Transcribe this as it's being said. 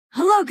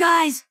Hello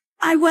guys,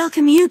 I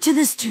welcome you to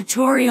this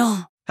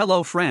tutorial.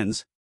 Hello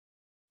friends.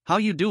 How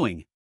you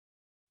doing?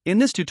 In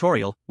this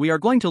tutorial, we are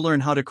going to learn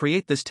how to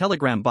create this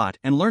Telegram bot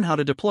and learn how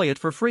to deploy it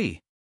for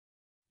free.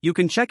 You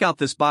can check out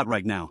this bot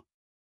right now.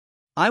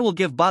 I will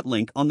give bot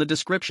link on the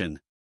description.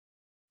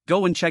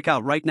 Go and check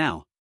out right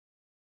now.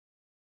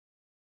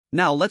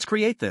 Now let's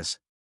create this.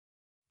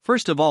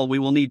 First of all, we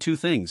will need two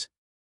things: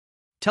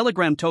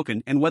 Telegram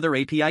token and Weather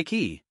API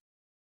key.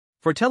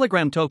 For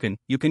Telegram token,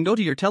 you can go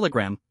to your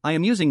Telegram. I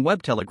am using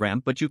web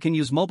Telegram, but you can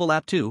use mobile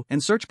app too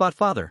and search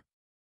botfather.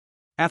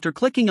 After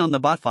clicking on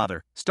the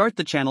botfather, start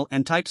the channel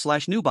and type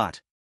 /new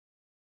bot.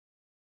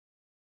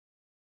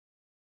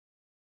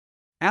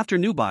 After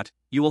new bot,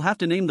 you will have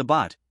to name the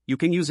bot. You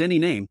can use any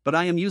name, but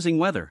I am using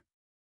weather.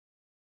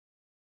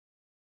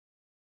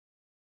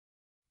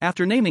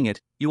 After naming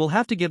it, you will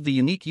have to give the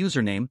unique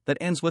username that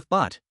ends with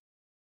bot.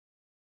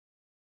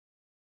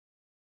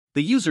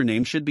 The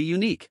username should be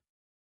unique.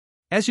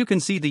 As you can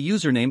see, the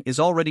username is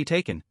already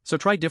taken, so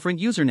try different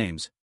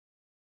usernames.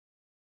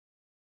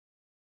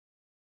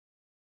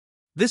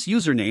 This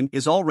username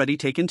is already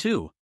taken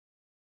too.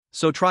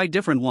 So try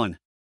different one.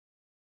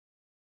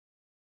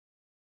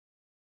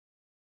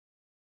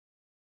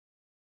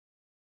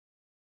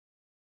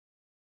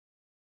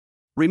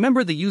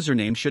 Remember, the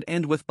username should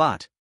end with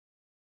bot.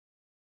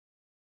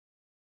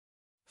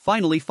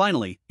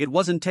 Finally, it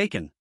wasn't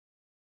taken.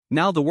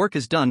 Now the work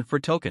is done for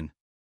token.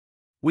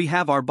 We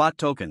have our bot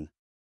token.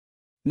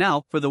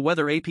 Now, for the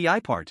Weather API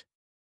part.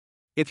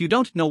 If you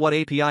don't know what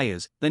API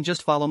is, then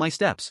just follow my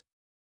steps.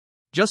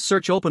 Just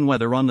search Open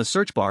Weather on the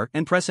search bar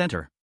and press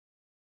enter.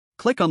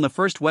 Click on the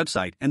first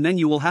website and then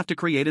you will have to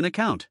create an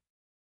account.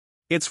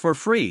 It's for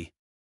free.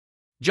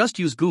 Just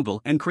use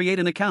Google and create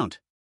an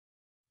account.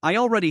 I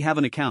already have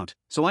an account,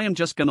 so I am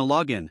just gonna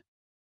log in.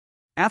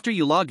 After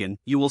you log in,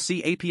 you will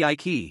see API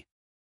key.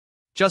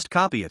 Just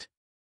copy it.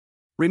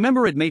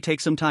 Remember, it may take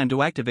some time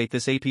to activate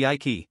this API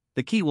key.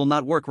 The key will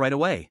not work right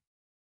away.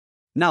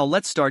 Now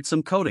let's start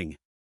some coding.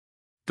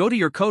 Go to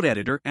your code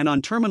editor and on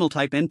terminal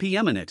type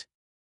npm init.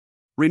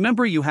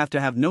 Remember, you have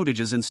to have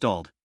Node.js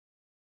installed.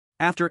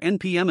 After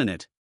npm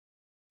init,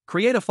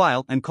 create a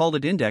file and call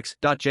it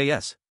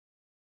index.js.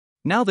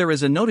 Now there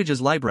is a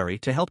Node.js library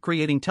to help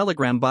creating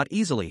Telegram bot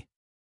easily.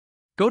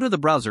 Go to the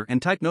browser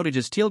and type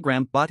Node.js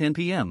Telegram bot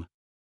npm.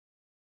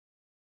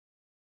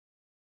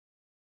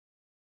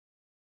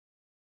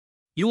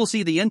 You will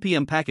see the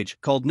npm package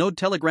called Node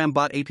Telegram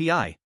Bot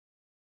API.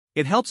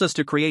 It helps us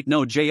to create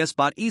Node.js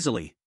bot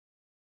easily.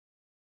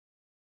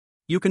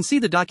 You can see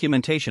the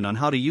documentation on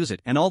how to use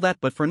it and all that,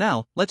 but for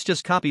now, let's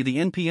just copy the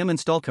npm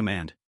install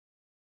command.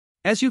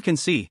 As you can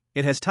see,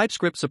 it has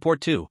TypeScript support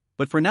too,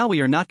 but for now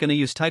we are not going to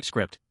use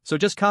TypeScript, so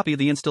just copy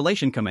the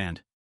installation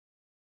command.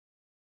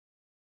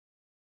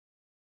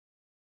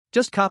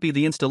 Just copy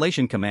the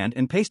installation command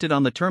and paste it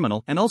on the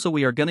terminal, and also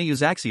we are going to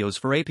use Axios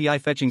for API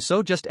fetching,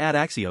 so just add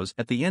Axios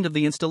at the end of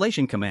the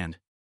installation command.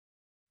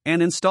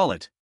 And install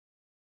it.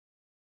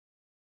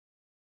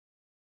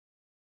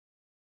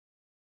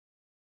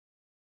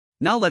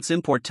 Now let's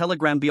import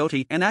Telegram bot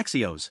and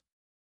Axios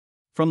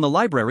from the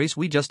libraries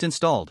we just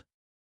installed.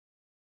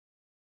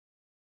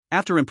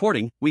 After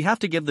importing, we have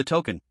to give the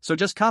token, so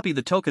just copy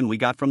the token we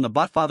got from the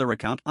botfather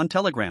account on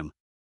Telegram.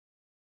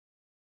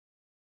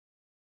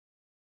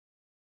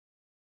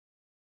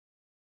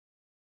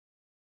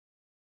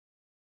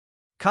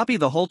 Copy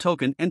the whole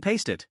token and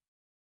paste it.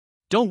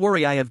 Don't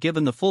worry, I have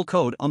given the full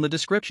code on the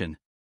description.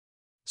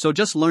 So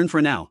just learn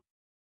for now.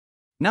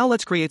 Now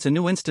let's create a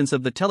new instance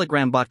of the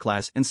Telegram bot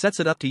class and sets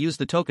it up to use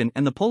the token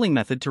and the polling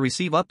method to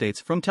receive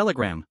updates from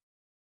Telegram.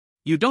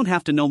 You don't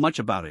have to know much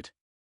about it.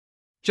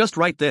 Just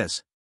write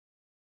this.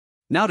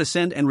 Now to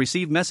send and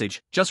receive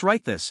message, just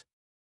write this.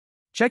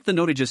 Check the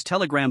Node.js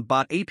Telegram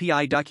bot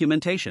API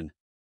documentation.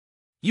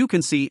 You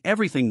can see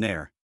everything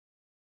there.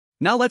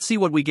 Now let's see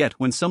what we get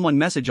when someone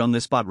message on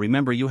this bot.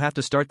 Remember, you have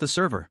to start the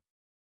server.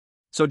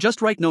 So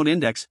just write node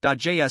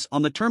index.js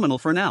on the terminal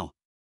for now.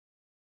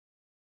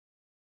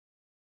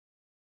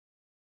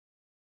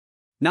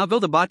 Now go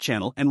the bot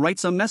channel and write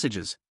some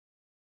messages.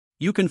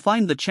 You can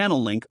find the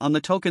channel link on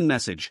the token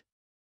message.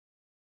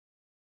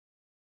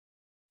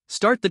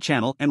 Start the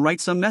channel and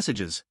write some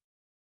messages.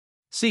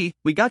 See,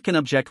 we got an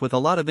object with a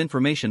lot of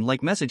information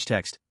like message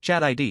text,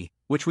 chat ID,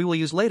 which we will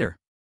use later.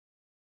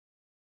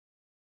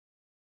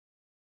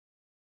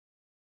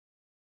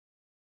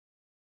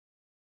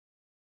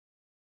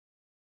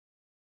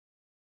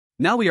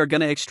 Now we are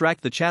gonna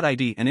extract the chat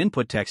ID and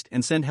input text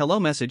and send hello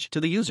message to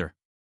the user.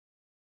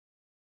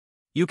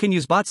 You can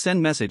use bot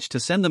send message to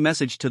send the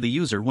message to the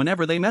user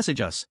whenever they message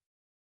us.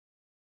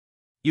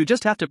 You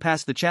just have to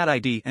pass the chat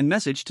ID and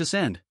message to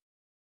send.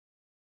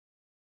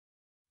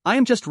 I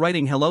am just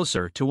writing hello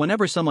sir to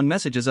whenever someone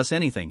messages us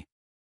anything.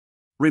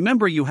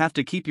 Remember, you have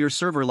to keep your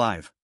server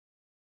live.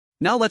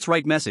 Now let's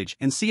write message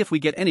and see if we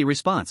get any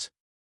response.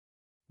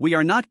 We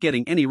are not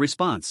getting any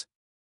response.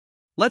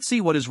 Let's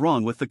see what is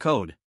wrong with the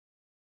code.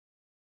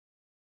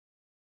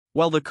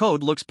 Well, the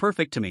code looks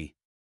perfect to me.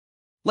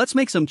 Let's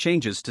make some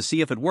changes to see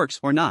if it works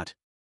or not.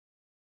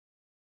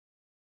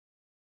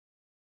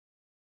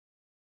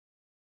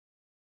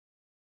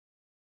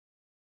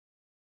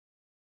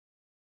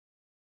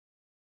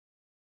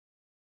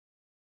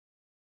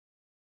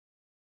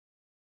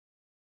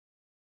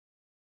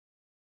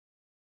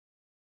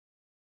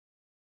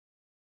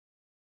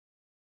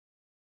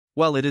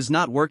 Well, it is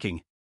not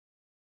working.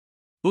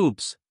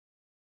 Oops.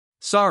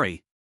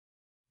 Sorry.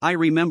 I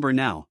remember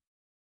now.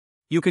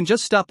 You can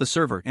just stop the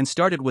server and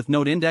start it with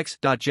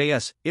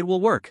node-index.js, it will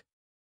work.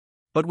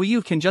 But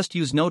you can just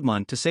use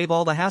nodemon to save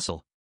all the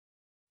hassle.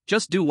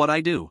 Just do what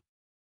I do.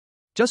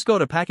 Just go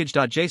to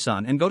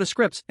package.json and go to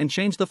scripts and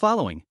change the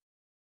following.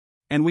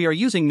 And we are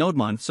using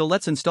nodemon, so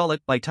let's install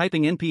it by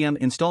typing npm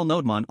install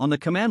nodemon on the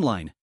command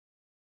line.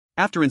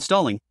 After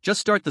installing,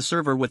 just start the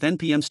server with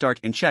npm start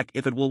and check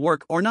if it will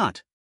work or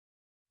not.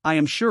 I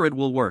am sure it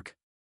will work.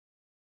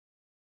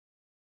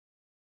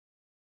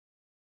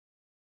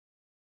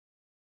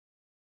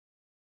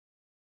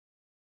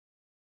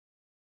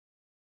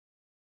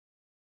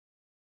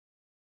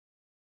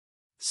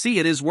 See,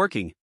 it is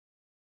working.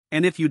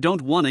 And if you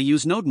don't want to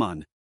use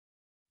nodemon,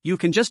 you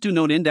can just do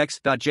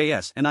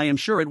node-index.js and I am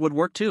sure it would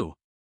work too.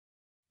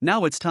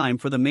 Now it's time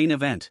for the main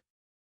event.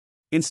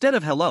 Instead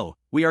of hello,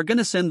 we are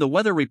gonna send the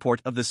weather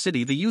report of the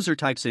city the user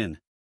types in.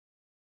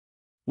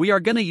 We are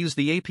gonna use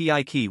the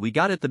API key we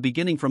got at the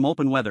beginning from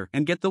OpenWeather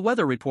and get the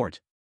weather report.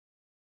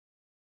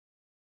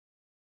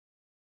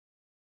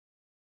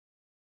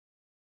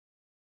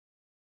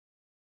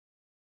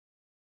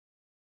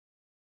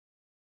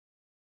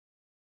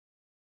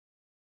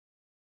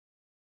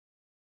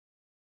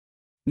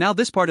 Now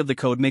this part of the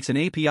code makes an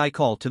API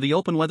call to the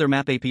OpenWeather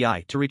Map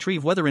API to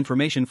retrieve weather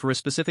information for a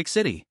specific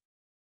city.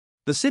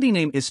 The city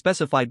name is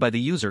specified by the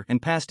user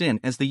and passed in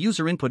as the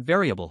user input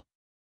variable.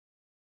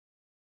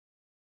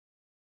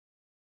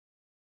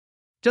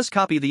 Just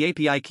copy the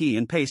API key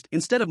and paste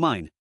instead of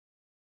mine.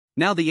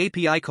 Now the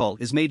API call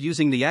is made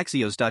using the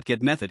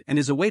axios.get method and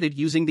is awaited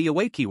using the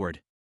await keyword.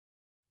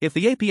 If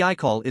the API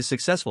call is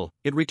successful,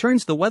 it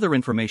returns the weather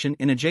information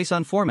in a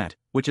JSON format,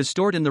 which is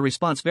stored in the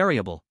response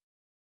variable.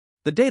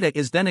 The data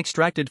is then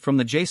extracted from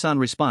the JSON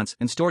response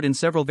and stored in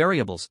several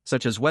variables,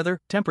 such as weather,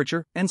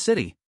 temperature, and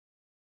city.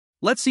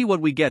 Let's see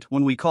what we get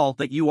when we call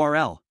that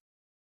URL.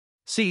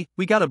 See,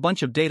 we got a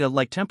bunch of data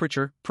like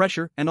temperature,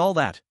 pressure, and all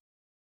that.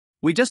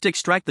 We just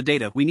extract the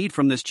data we need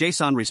from this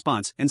JSON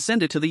response and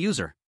send it to the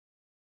user.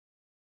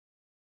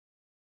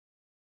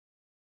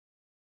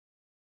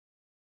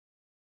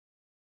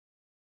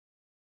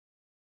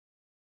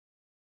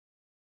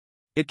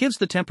 It gives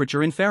the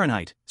temperature in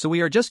Fahrenheit, so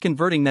we are just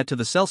converting that to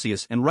the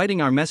Celsius and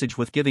writing our message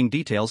with giving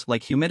details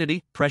like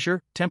humidity,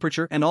 pressure,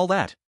 temperature, and all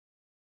that.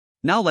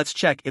 Now let's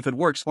check if it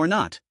works or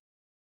not.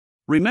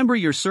 Remember,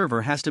 your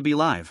server has to be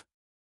live.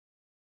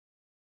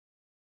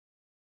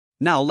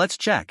 Now let's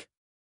check.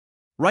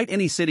 Write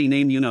any city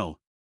name you know.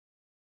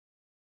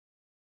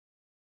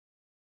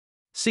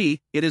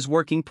 See, it is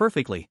working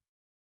perfectly.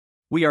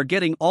 We are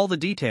getting all the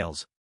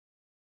details.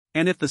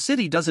 And if the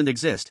city doesn't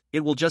exist,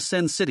 it will just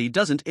send city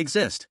doesn't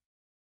exist.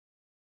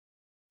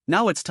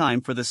 Now it's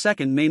time for the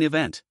second main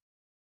event.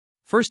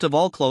 First of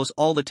all, close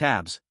all the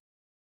tabs.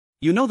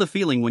 You know the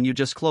feeling when you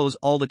just close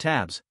all the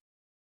tabs.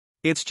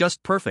 It's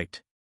just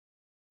perfect.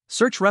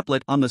 Search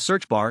Replit on the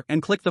search bar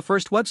and click the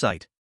first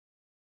website.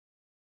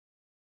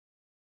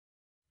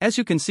 As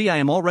you can see, I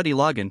am already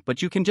logged in,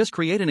 but you can just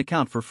create an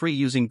account for free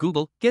using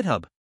Google,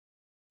 GitHub.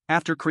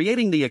 After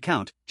creating the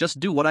account, just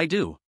do what I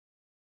do.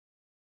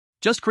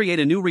 Just create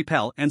a new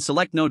REPL and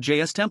select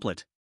Node.js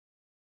template.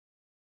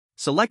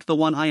 Select the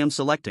one I am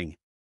selecting.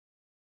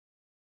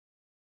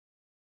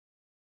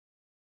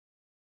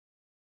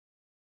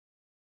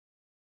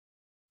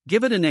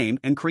 Give it a name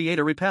and create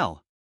a REPL.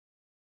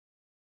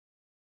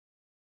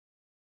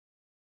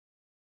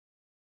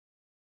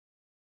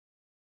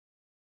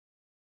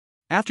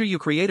 After you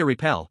create a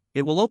REPL,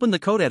 it will open the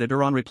code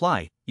editor on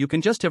reply. You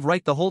can just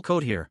write the whole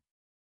code here.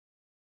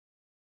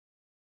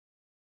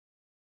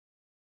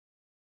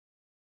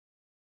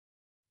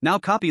 Now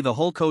copy the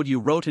whole code you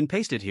wrote and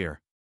paste it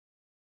here.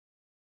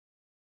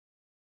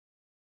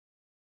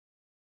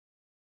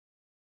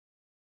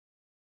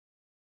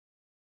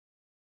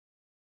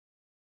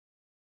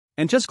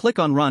 And just click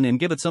on Run and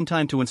give it some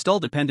time to install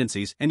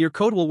dependencies, and your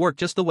code will work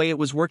just the way it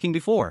was working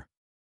before.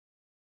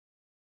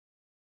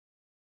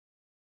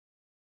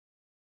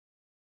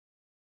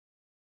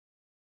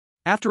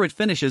 After it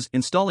finishes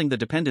installing the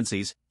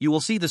dependencies, you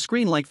will see the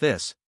screen like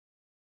this.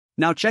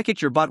 Now check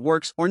it, your bot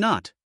works or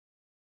not.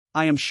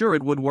 I am sure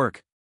it would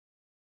work.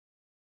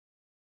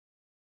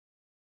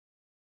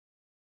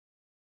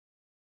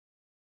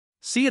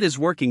 See, it is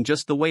working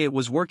just the way it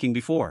was working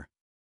before.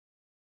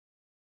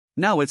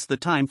 Now it's the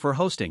time for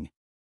hosting.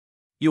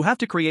 You have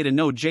to create a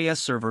Node.js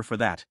server for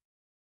that.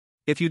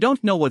 If you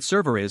don't know what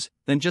server is,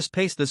 then just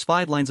paste this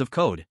 5 lines of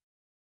code.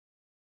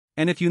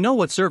 And if you know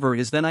what server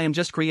is, then I am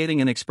just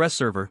creating an Express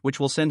server which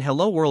will send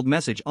hello world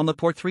message on the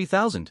port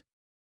 3000.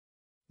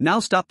 Now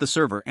stop the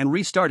server and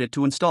restart it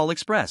to install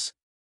Express.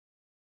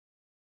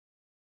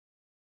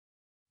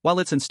 While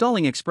it's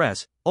installing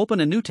Express,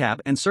 open a new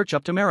tab and search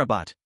up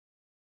Tamarabot.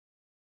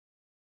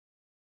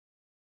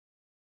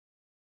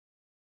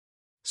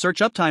 Search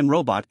Uptime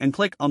Robot and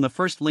click on the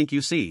first link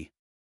you see.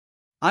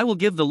 I will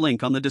give the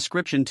link on the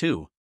description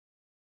too.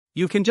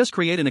 You can just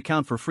create an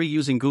account for free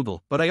using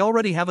Google, but I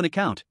already have an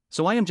account,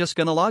 so I am just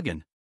gonna log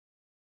in.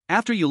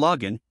 After you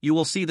log in, you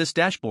will see this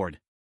dashboard.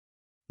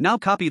 Now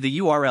copy the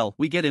URL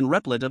we get in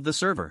Replit of the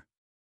server.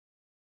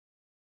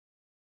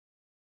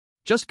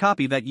 Just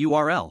copy that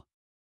URL.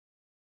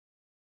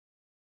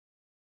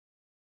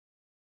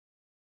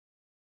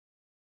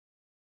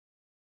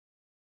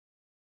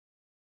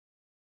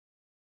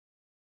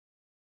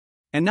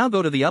 And now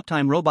go to the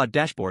Uptime Robot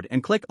dashboard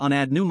and click on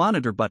Add New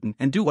Monitor button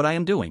and do what I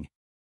am doing.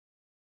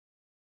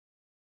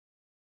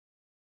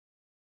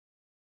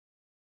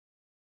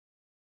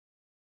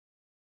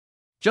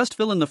 Just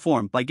fill in the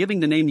form by giving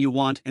the name you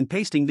want and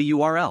pasting the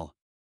URL.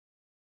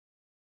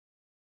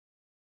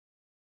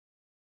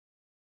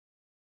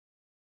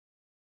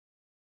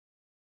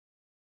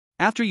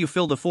 After you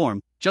fill the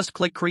form, just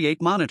click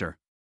Create Monitor.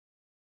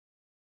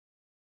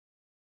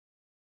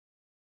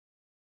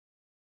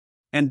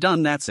 And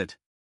done, that's it.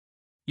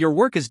 Your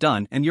work is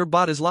done and your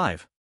bot is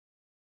live.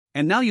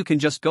 And now you can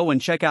just go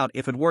and check out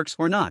if it works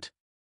or not.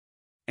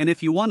 And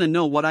if you want to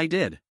know what I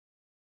did,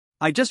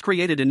 I just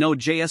created a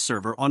Node.js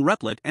server on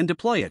Replit and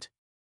deploy it.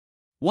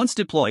 Once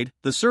deployed,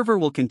 the server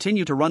will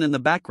continue to run in the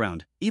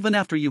background, even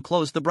after you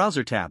close the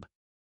browser tab.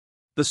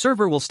 The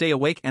server will stay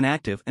awake and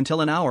active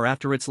until an hour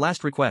after its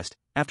last request,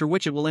 after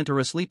which it will enter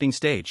a sleeping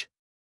stage.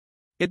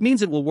 It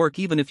means it will work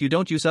even if you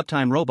don't use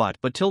Uptime Robot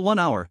but till 1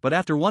 hour, but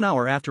after 1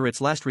 hour after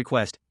its last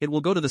request, it will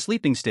go to the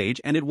sleeping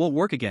stage and it will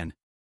work again.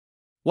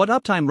 What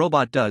Uptime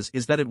Robot does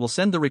is that it will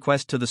send the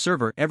request to the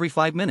server every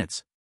 5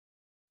 minutes.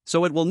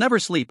 So it will never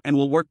sleep and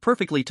will work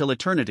perfectly till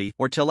eternity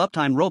or till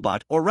Uptime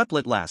Robot or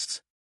Replit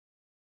lasts.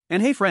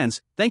 And hey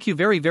friends, thank you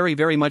very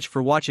much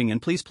for watching,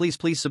 and please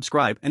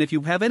subscribe, and if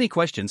you have any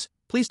questions,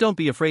 please don't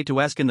be afraid to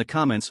ask in the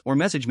comments or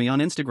message me on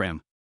Instagram.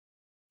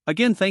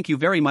 Again, thank you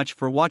very much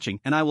for watching,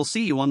 and I will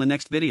see you on the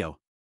next video.